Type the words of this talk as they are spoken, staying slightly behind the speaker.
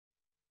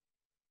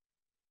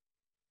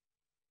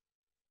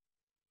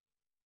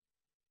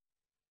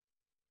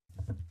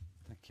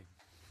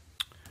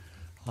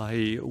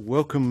I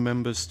welcome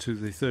members to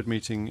the third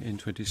meeting in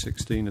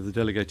 2016 of the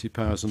Delegated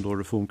Powers and Law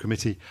Reform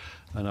Committee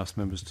and ask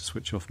members to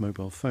switch off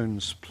mobile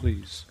phones,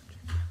 please.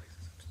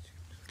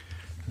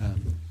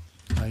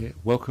 I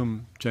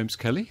welcome James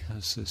Kelly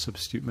as a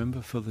substitute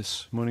member for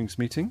this morning's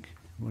meeting.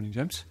 Good morning,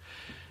 James.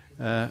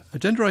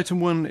 Agenda item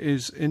 1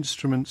 is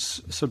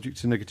instruments subject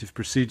to negative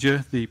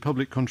procedure. The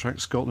Public Contract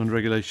Scotland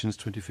Regulations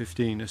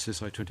 2015,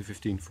 SSI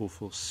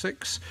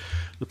 2015-446.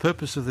 The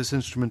purpose of this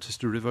instrument is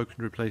to revoke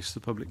and replace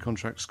the Public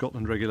Contract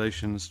Scotland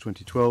Regulations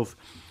 2012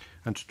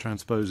 and to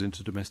transpose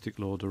into domestic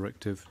law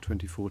Directive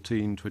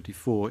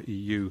 2014-24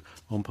 EU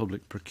on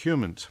public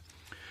procurement.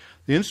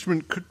 The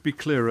instrument could be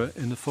clearer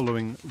in the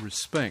following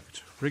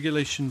respect.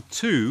 Regulation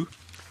 2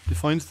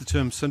 defines the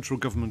term central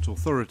government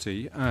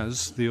authority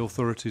as the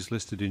authorities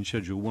listed in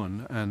Schedule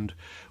 1 and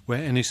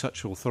where any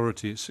such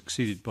authority is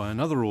succeeded by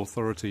another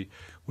authority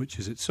which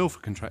is itself a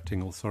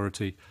contracting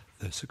authority,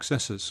 their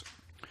successors.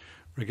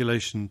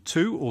 Regulation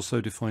 2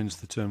 also defines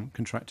the term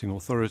contracting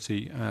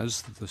authority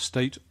as the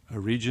state, a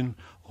region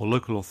or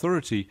local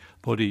authority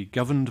body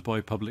governed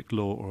by public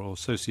law or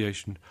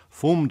association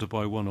formed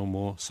by one or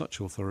more such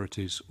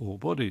authorities or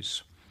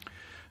bodies.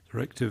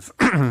 Directive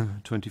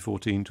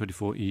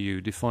 2014-24 EU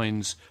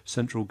defines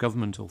central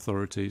government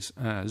authorities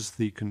as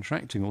the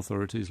contracting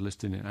authorities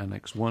listed in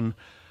Annex 1.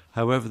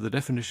 However, the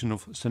definition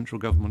of central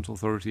government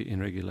authority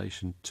in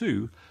Regulation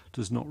 2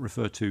 does not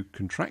refer to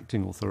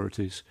contracting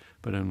authorities,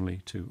 but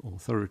only to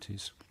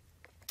authorities.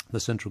 The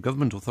central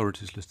government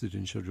authorities listed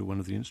in Schedule 1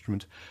 of the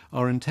instrument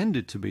are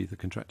intended to be the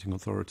contracting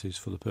authorities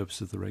for the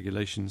purpose of the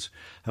regulations.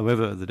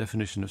 However, the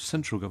definition of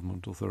central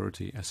government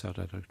authority as set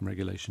out in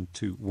Regulation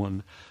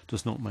 2.1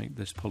 does not make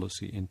this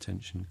policy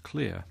intention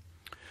clear.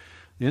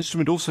 The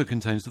instrument also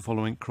contains the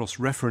following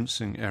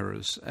cross-referencing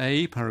errors.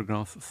 A,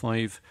 paragraphs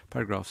 5,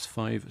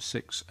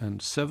 6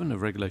 and 7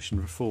 of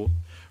Regulation 4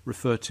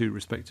 refer to,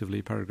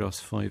 respectively,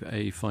 paragraphs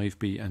 5A,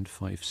 5B and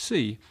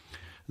 5C.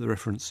 The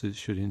references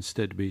should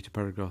instead be to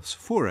paragraphs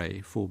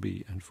 4A,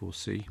 4B and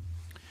 4C.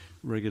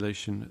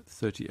 Regulation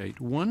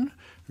 38.1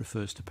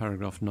 refers to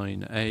paragraph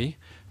 9A.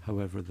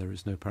 However, there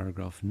is no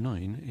paragraph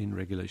 9 in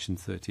Regulation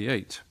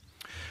 38.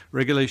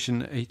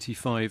 Regulation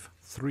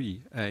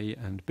 85.3A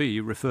and B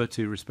refer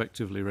to,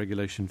 respectively,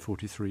 Regulation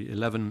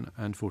 43.11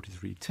 and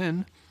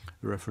 43.10.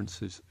 The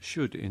references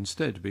should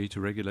instead be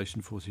to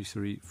Regulation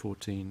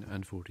 43.14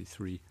 and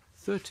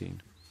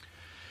 43.13.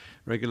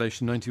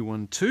 Regulation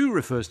 91.2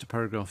 refers to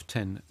paragraph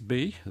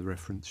 10b. The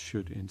reference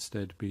should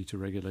instead be to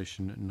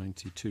Regulation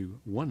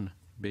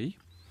 92.1b.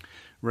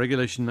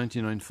 Regulation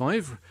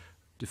 99.5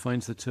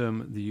 defines the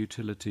term the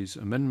Utilities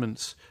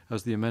Amendments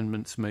as the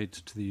amendments made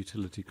to the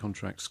Utility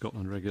Contract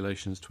Scotland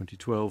Regulations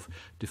 2012,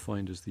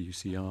 defined as the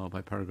UCR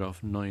by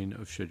paragraph 9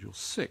 of Schedule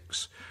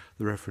 6.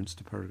 The reference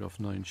to paragraph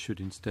 9 should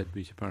instead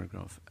be to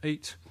paragraph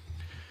 8.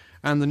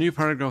 And the new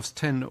paragraphs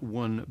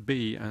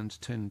 10.1b and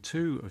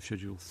 10.2 of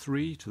Schedule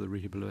 3 to the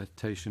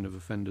Rehabilitation of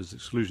Offenders,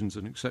 Exclusions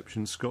and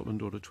Exceptions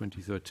Scotland Order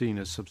 2013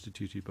 as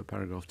substituted by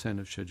paragraph 10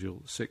 of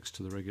Schedule 6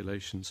 to the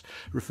regulations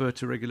refer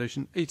to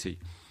Regulation 80.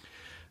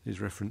 These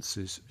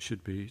references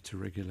should be to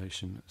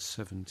Regulation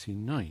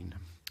 79.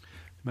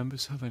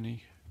 Members have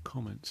any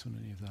comments on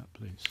any of that,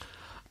 please?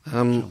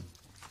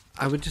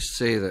 I would just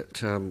say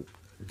that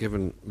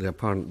given the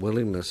apparent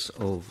willingness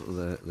of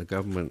the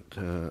government,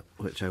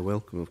 which I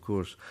welcome, of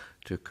course,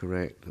 to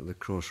correct the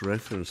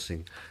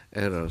cross-referencing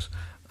errors,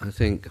 I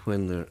think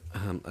when they're,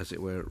 as it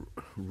were,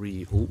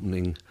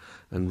 reopening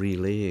and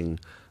relaying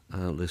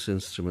this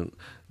instrument,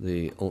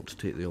 they ought to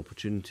take the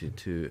opportunity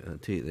to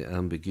take the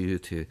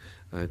ambiguity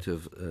out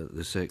of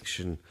the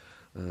section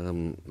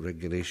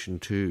Regulation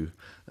 2,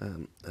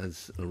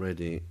 as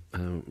already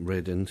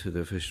read into the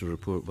official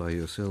report by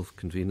yourself,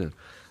 Convener.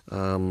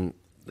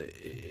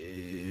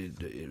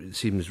 It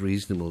seems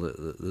reasonable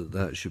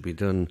that should be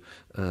done,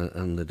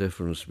 and the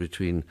difference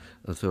between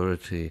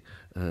authority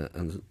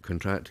and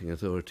contracting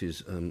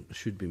authorities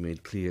should be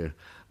made clear.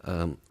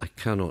 I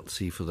cannot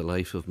see for the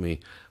life of me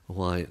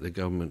why the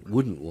government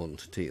wouldn't want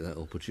to take that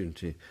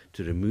opportunity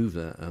to remove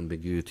that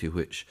ambiguity,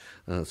 which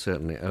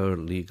certainly our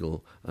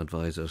legal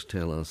advisors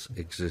tell us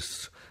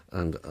exists,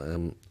 and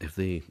if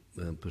they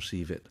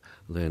perceive it,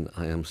 then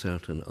I am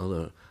certain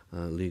other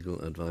legal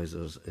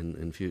advisors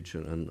in future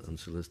and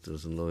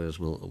solicitors and lawyers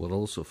will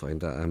also find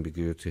that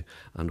ambiguity,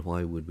 and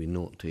why would we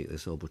not take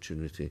this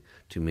opportunity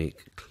to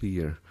make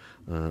clear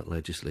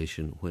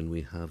legislation when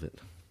we have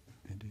it?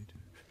 Indeed.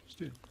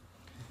 Still.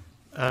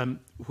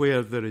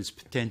 Where there is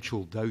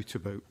potential doubt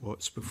about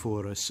what's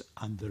before us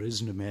and there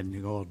is an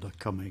amending order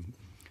coming,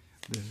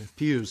 there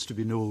appears to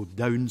be no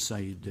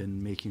downside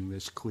in making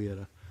this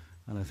clearer,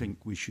 and I think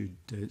we should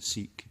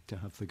seek to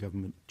have the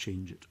government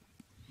change it.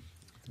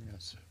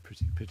 Yes,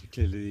 pretty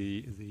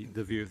clearly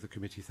the view of the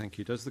committee. Thank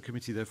you. Does the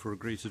committee therefore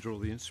agree to draw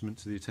the instrument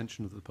to the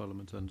attention of the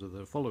Parliament under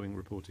the following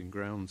reporting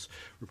grounds?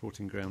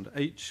 Reporting ground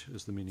H,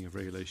 as the meaning of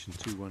Regulation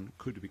 2.1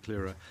 could be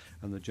clearer,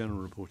 and the general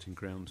reporting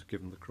ground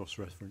given the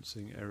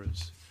cross-referencing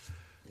errors?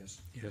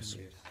 Yes.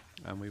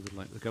 And we would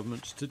like the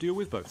government to deal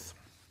with both.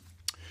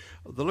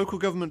 The Local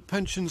Government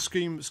Pension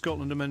Scheme,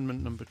 Scotland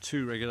Amendment Number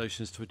 2,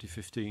 Regulations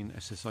 2015,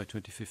 SSI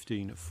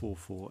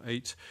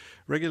 2015-448.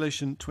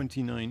 Regulation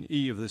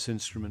 29E of this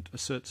instrument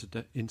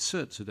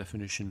inserts a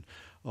definition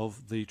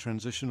of the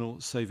Transitional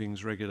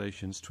Savings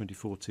Regulations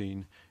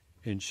 2014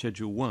 in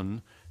Schedule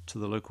 1 to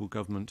the Local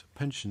Government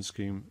Pension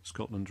Scheme,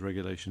 Scotland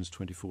Regulations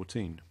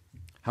 2014.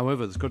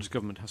 However, the Scottish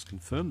Government has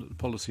confirmed that the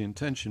policy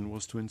intention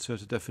was to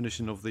insert a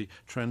definition of the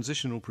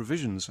Transitional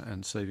Provisions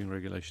and Saving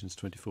Regulations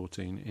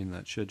 2014 in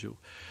that schedule.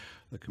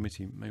 The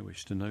committee may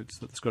wish to note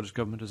that the Scottish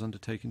Government has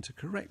undertaken to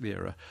correct the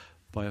error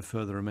by a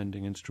further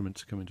amending instrument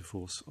to come into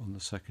force on the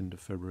 2nd of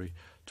February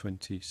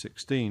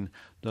 2016.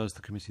 Does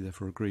the committee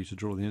therefore agree to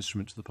draw the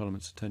instrument to the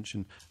Parliament's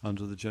attention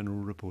under the general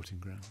reporting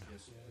ground?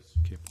 Yes.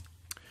 Thank you.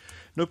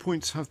 No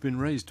points have been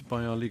raised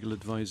by our legal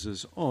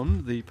advisers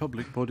on the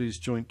Public Bodies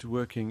Joint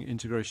Working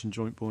Integration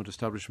Joint Board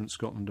Establishment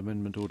Scotland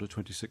Amendment Order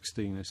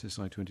 2016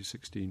 SSI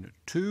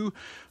 2016-2,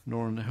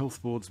 nor on the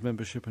Health Board's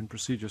Membership and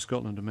Procedure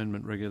Scotland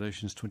Amendment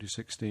Regulations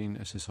 2016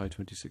 SSI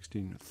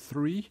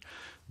 2016-3,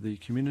 the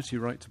Community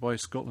Right to Buy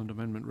Scotland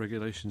Amendment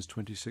Regulations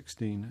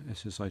 2016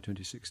 SSI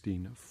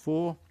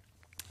 2016-4,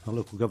 the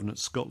Local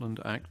Governance Scotland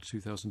Act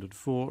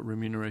 2004,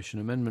 Remuneration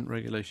Amendment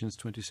Regulations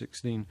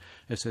 2016,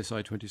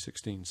 SSI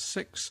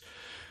 2016-6,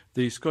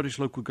 the Scottish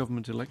Local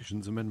Government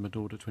Elections Amendment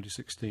Order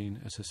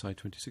 2016, SSI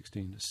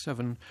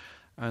 2016-7,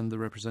 and the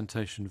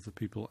Representation of the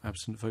People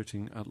Absent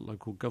Voting at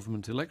Local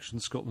Government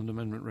Elections Scotland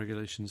Amendment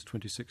Regulations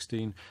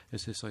 2016,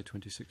 SSI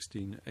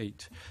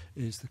 2016-8.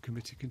 Is the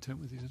committee content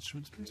with these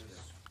instruments, please?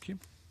 Yes. Thank you.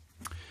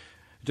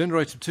 Agenda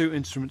item 2,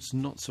 instruments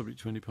not subject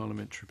to any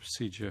parliamentary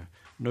procedure.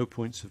 No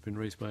points have been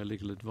raised by our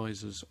legal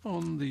advisers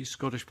on the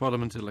Scottish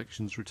Parliament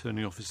Elections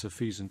Returning Officer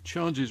Fees and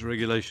Charges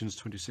Regulations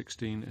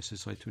 2016,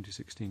 SSI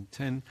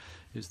 2016-10.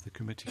 Is the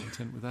committee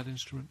content with that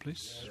instrument,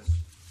 please? Yes.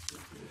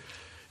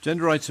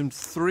 Agenda item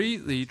 3,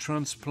 the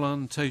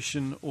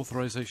Transplantation,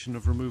 Authorisation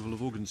of Removal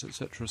of Organs,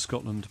 etc.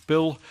 Scotland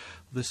Bill.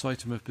 This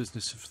item of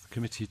business of the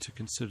committee to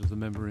consider the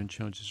member in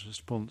charge's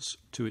response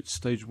to its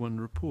Stage 1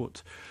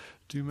 report.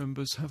 Do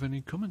members have any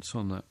comments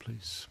on that,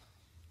 please?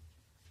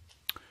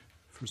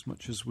 For as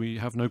much as we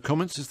have no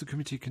comments, is the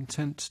committee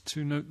content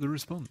to note the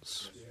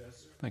response?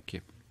 Yes. Thank you.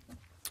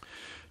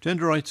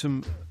 Agenda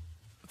item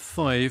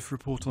 5,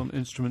 report on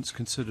instruments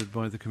considered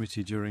by the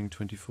committee during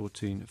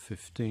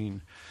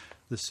 2014-15.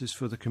 This is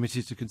for the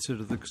committee to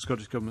consider the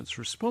Scottish Government's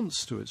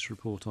response to its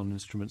report on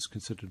instruments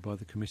considered by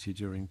the committee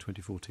during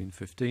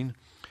 2014-15.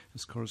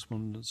 This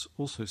correspondence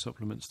also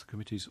supplements the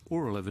committee's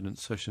oral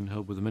evidence session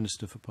held with the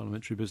Minister for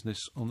Parliamentary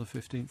Business on the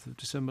 15th of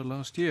December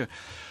last year.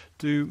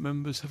 Do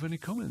members have any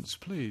comments,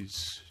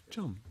 please?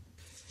 John.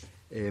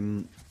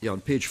 On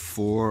page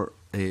 4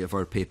 of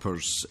our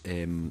papers,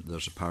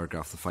 there's a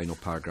paragraph, the final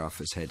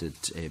paragraph is headed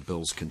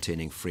Bills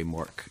Containing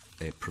Framework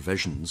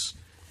Provisions.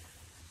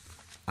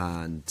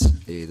 And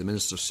the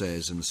Minister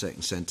says in the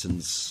second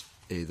sentence,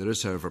 there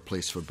is, however, a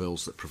place for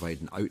bills that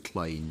provide an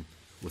outline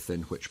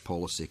within which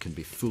policy can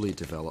be fully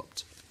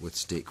developed with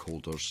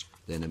stakeholders,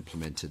 then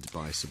implemented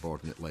by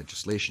subordinate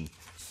legislation.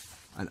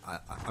 And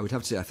I would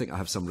have to say, I think I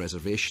have some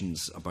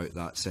reservations about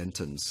that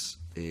sentence.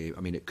 I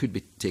mean, it could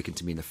be taken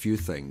to mean a few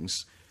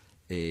things.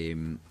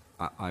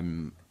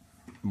 I'm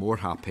more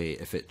happy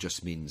if it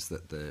just means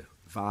that the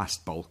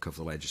vast bulk of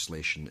the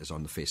legislation is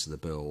on the face of the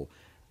bill,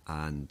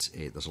 and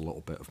there's a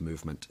little bit of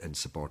movement in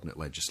subordinate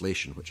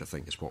legislation, which I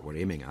think is what we're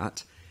aiming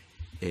at.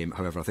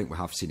 However, I think we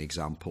have seen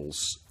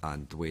examples,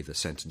 and the way the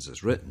sentence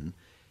is written,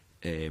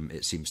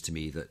 it seems to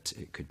me that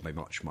it could be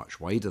much, much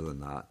wider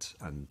than that,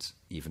 and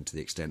even to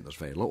the extent there's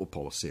very little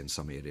policy in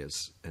some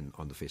areas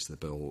on the face of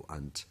the bill,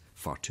 and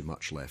far too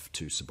much left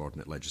to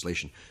subordinate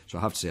legislation. So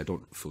I have to say I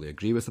don't fully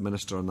agree with the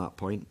Minister on that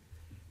point,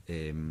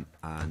 and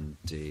I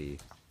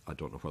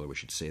don't know whether we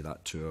should say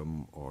that to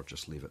him or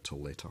just leave it till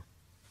later.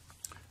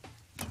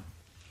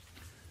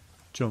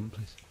 John,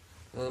 please.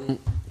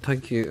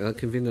 Thank you,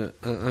 Convener.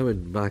 I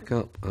would back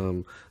up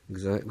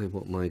exactly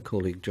what my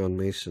colleague John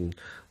Mason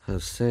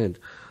has said.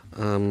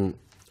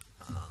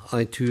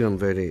 I too am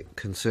very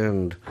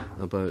concerned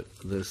about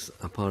this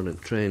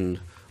apparent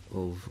trend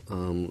of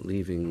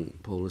leaving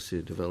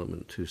policy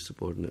development to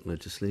subordinate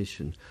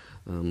legislation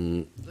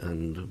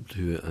and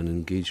to an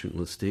engagement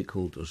with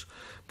stakeholders.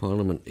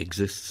 Parliament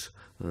exists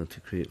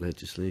to create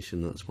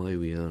legislation. That's why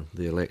we are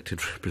the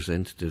elected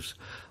representatives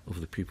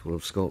of the people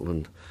of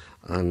Scotland.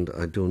 And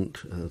I don't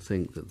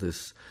think that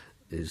this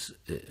is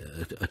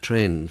a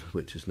trend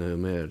which has now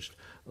emerged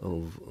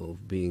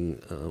of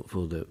being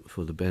for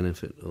the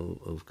benefit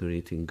of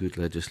creating good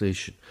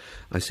legislation.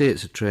 I say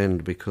it's a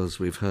trend because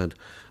we've had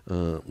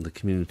the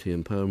Community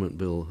Empowerment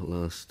Bill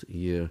last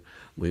year,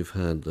 we've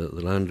had the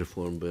Land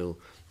Reform Bill,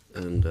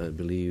 and I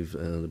believe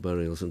the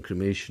Burials and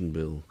Cremation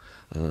Bill,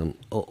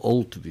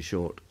 all to be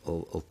short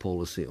of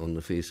policy on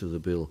the face of the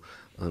bill,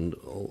 and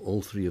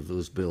all three of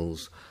those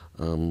bills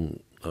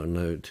are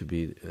now to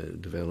be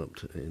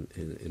developed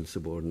in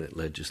subordinate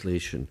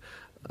legislation.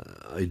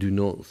 I do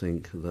not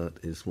think that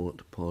is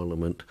what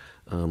Parliament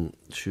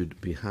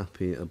should be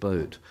happy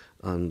about.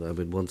 And I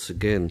would once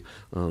again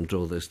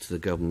draw this to the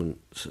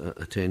government's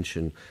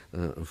attention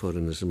for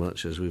in as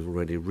much as we've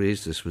already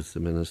raised this with the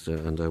Minister,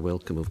 and I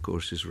welcome, of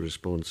course, his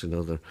response in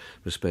other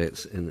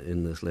respects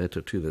in this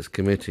letter to this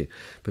committee.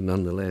 But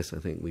nonetheless, I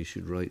think we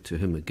should write to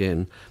him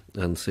again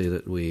and say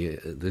that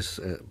this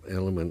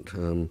element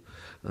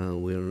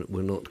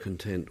we're not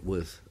content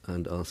with,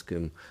 and ask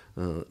him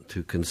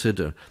to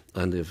consider.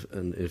 And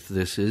if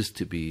this is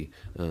to be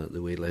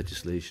the way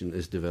legislation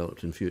is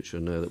developed in future,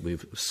 now that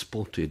we've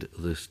spotted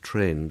this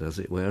trend, as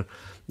it were,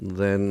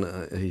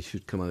 then he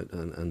should come out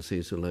and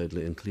say so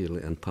loudly and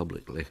clearly and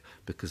publicly,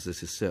 because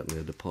this is certainly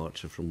a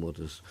departure from what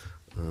has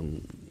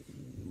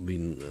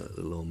been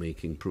the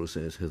lawmaking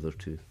process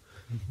hitherto.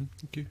 Mm-hmm.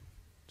 Thank you.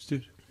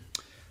 Stuart?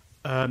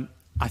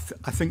 I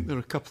think there are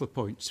a couple of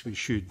points we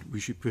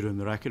should put on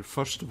the record.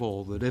 First of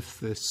all, that if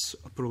this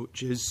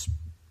approach is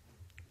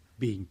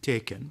being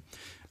taken,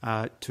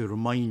 to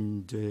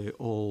remind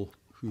all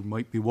who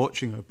might be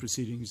watching our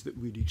proceedings that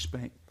we'd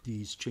expect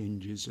these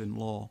changes in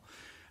law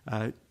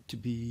to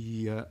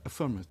be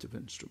affirmative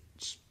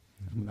instruments.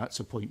 And that's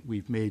a point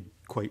we've made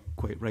quite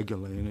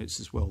regularly, and it's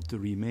as well to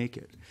remake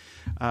it.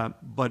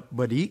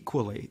 But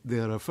equally, they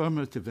are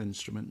affirmative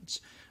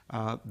instruments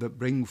that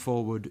bring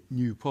forward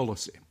new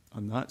policy.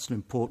 And that's an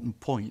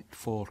important point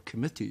for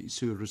committees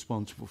who are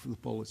responsible for the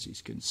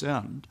policies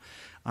concerned.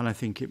 And I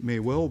think it may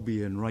well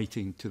be in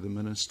writing to the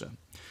Minister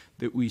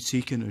that we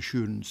seek an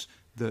assurance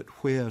that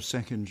where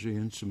secondary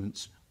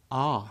instruments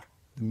are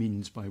the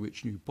means by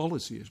which new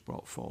policy is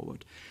brought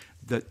forward,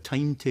 that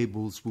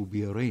timetables will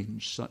be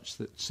arranged such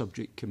that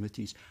subject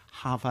committees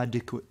have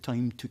adequate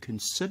time to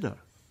consider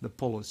the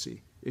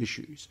policy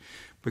issues.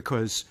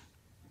 Because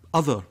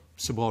other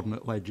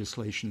subordinate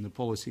legislation, the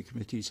policy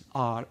committees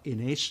are,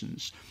 in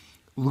essence,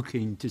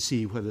 looking to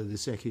see whether the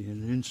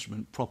second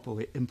instrument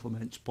properly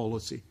implements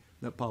policy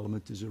that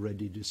Parliament has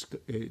already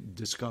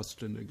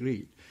discussed and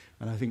agreed.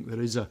 And I think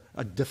there is a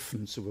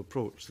difference of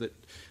approach that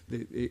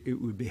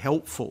it would be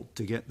helpful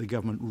to get the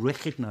government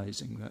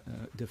recognising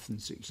that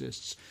difference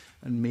exists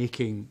and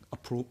making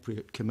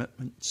appropriate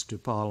commitments to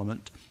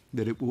Parliament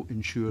that it will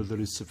ensure there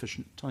is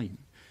sufficient time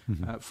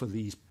for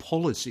these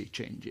policy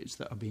changes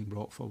that are being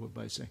brought forward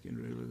by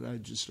secondary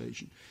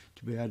legislation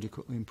to be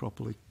adequately and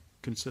properly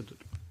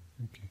considered.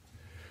 Thank you.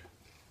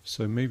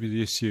 So maybe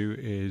the issue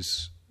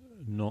is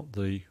not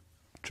the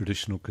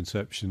traditional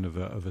conception of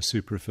a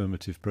super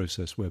affirmative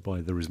process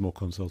whereby there is more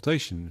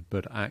consultation,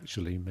 but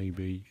actually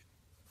maybe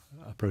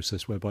a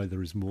process whereby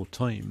there is more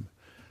time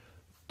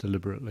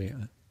deliberately,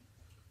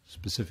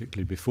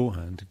 specifically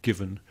beforehand,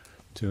 given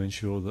to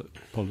ensure that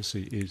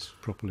policy is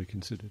properly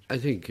considered. I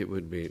think it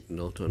would be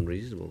not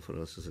unreasonable for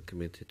us as a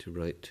committee to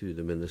write to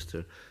the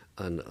Minister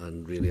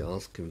and really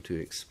ask him to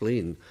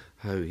explain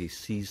how he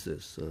sees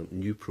this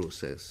new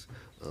process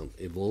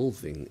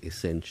evolving,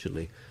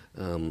 essentially,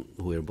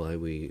 whereby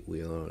we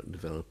are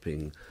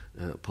developing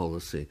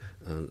policy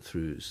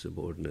through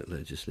subordinate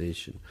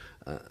legislation,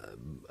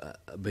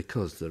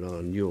 because there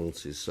are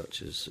nuances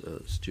such as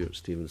Stuart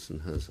Stevenson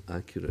has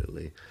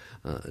accurately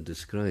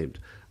described,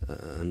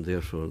 and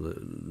therefore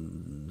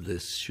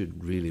this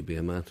should really be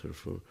a matter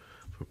for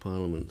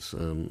Parliament's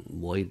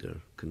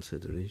wider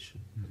consideration.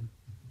 Mm-hmm.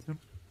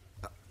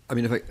 I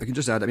mean, if I can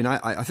just add,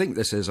 I think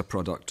this is a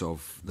product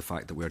of the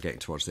fact that we're getting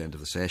towards the end of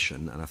the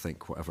session, and I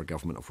think whatever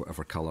government of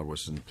whatever colour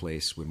was in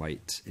place, we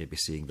might be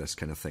seeing this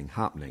kind of thing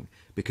happening,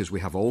 because we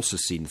have also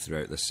seen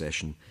throughout this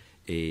session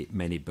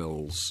many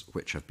bills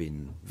which have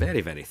been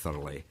very, very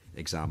thoroughly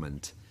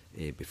examined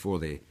before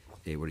they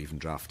were even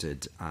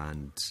drafted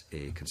and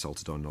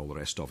consulted on and all the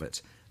rest of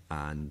it,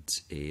 and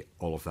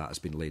all of that has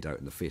been laid out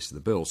in the face of the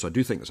bill. So I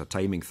do think there's a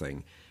timing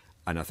thing,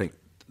 and I think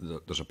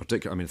there's a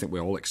particular, I think we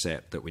all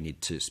accept that we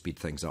need to speed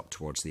things up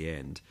towards the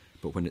end,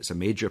 but when it's a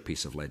major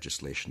piece of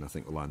legislation, I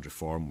think the land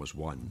reform was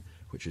one,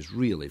 which is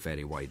really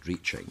very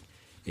wide-reaching.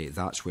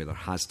 That's where there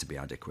has to be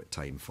adequate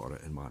time for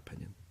it, in my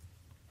opinion.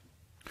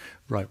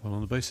 Right, well,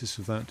 on the basis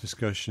of that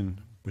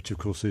discussion, which of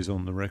course is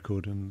on the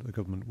record and the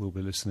government will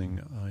be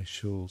listening, I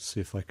shall see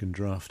if I can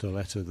draft a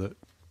letter that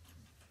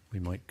we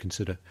might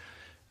consider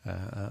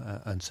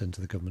and send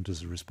to the government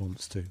as a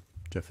response to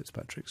Jeff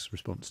Fitzpatrick's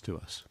response to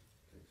us.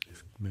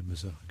 If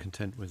members are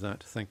content with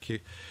that, thank you.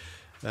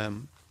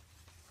 I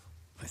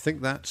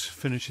think that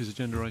finishes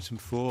agenda item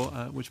 4,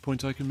 at which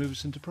point I can move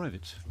us into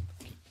private.